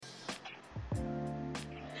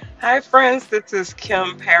Hi, friends. This is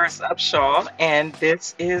Kim Paris Upshaw, and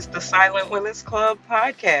this is the Silent Women's Club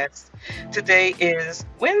podcast. Today is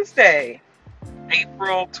Wednesday,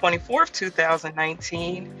 April 24th,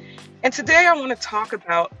 2019, and today I want to talk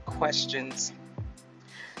about questions.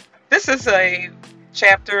 This is a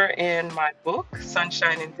chapter in my book,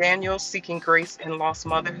 Sunshine and Daniel Seeking Grace in Lost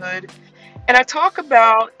Motherhood, and I talk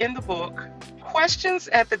about in the book questions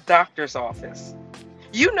at the doctor's office.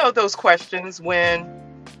 You know those questions when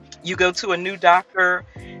you go to a new doctor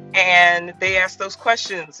and they ask those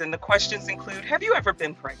questions, and the questions include: have you ever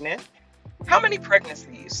been pregnant? How many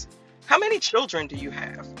pregnancies? How many children do you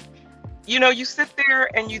have? You sit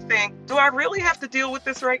there and you think, do I really have to deal with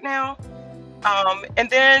this right now? And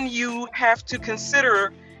then you have to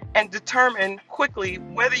consider and determine quickly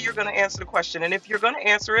whether you're going to answer the question. And if you're going to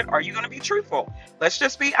answer it, are you going to be truthful? Let's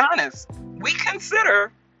just be honest. We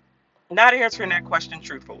consider not answering that question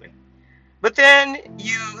truthfully. But then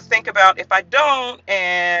you think about, if I don't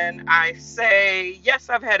and I say, yes,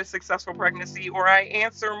 I've had a successful pregnancy, or I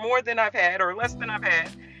answer more than I've had or less than I've had,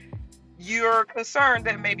 you're concerned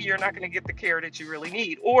that maybe you're not going to get the care that you really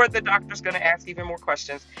need, or the doctor's going to ask even more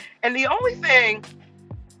questions. And the only thing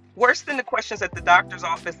worse than the questions at the doctor's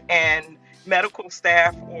office and medical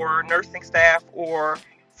staff or nursing staff or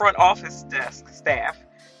front office desk staff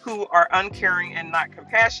who are uncaring and not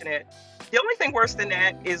compassionate, the only thing worse than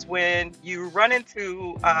that is when you run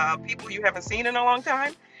into people you haven't seen in a long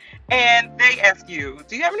time, and they ask you,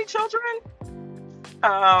 do you have any children?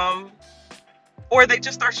 Um, or they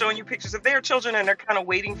just start showing you pictures of their children, and they're kind of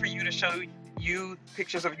waiting for you to show you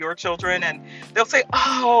pictures of your children. And they'll say,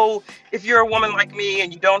 oh, if you're a woman like me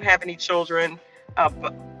and you don't have any children,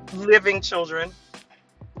 but living children,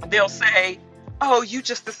 they'll say, oh, you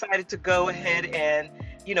just decided to go ahead and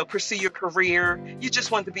pursue your career. You just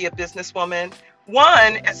want to be a businesswoman.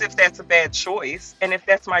 One, as if that's a bad choice. And if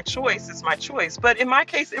that's my choice, it's my choice. But in my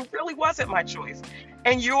case, it really wasn't my choice.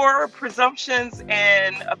 And your presumptions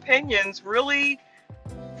and opinions really,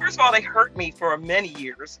 first of all, they hurt me for many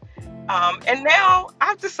years. And now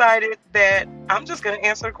I've decided that I'm just going to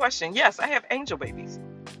answer the question. Yes, I have angel babies.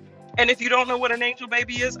 And if you don't know what an angel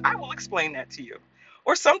baby is, I will explain that to you.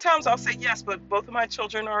 Or sometimes I'll say, yes, but both of my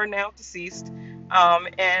children are now deceased.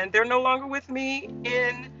 And they're no longer with me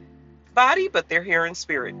in body, but they're here in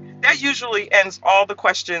spirit. That usually ends all the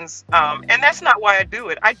questions. And that's not why I do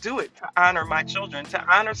it. I do it to honor my children, to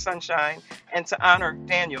honor Sunshine, and to honor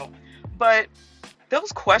Daniel. But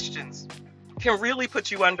those questions can really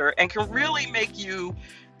put you under and can really make you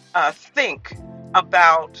think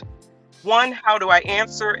about, one, how do I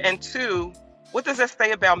answer? And two, what does that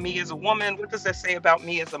say about me as a woman? What does that say about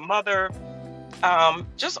me as a mother?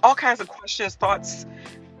 Just all kinds of questions, thoughts,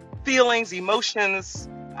 feelings, emotions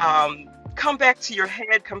come back to your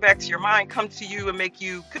head, come back to your mind, come to you and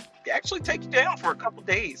could actually take you down for a couple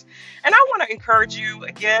days. And I want to encourage you,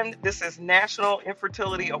 again, this is National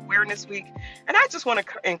Infertility Awareness Week. And I just want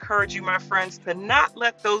to encourage you, my friends, to not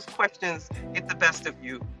let those questions get the best of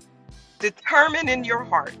you. Determine in your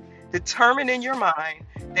heart, determine in your mind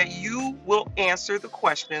that you will answer the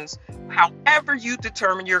questions however you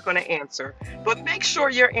determine you're going to answer. But make sure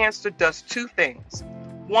your answer does two things.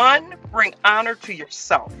 One, bring honor to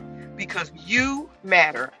yourself because you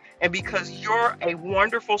matter and because you're a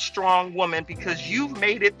wonderful, strong woman because you've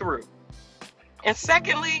made it through. And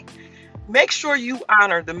secondly, make sure you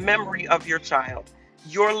honor the memory of your child,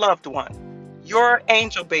 your loved one, your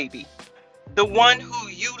angel baby, the one who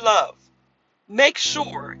you love. Make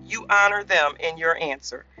sure you honor them in your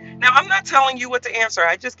answer. Now, I'm not telling you what to answer.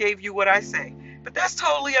 I just gave you what I say. But that's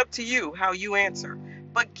totally up to you how you answer.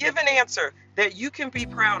 But give an answer that you can be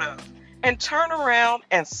proud of. And turn around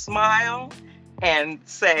and smile and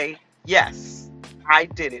say, yes, I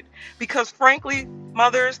did it. Because frankly,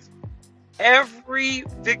 mothers, every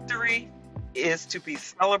victory is to be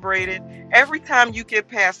celebrated. Every time you get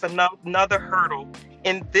past another hurdle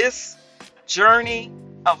in this journey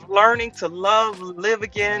of learning to live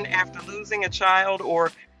again after losing a child,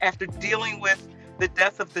 or after dealing with the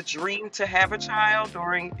death of the dream to have a child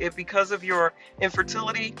because of your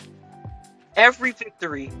infertility, every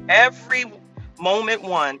victory, every moment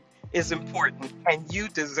won is important, and you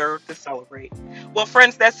deserve to celebrate. Well,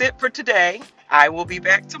 friends, that's it for today. I will be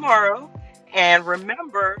back tomorrow. And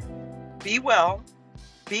remember, be well,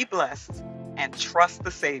 be blessed, and trust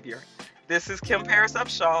the Savior. This is Kim Paris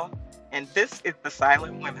Upshaw, and this is the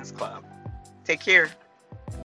Silent Women's Club. Take care.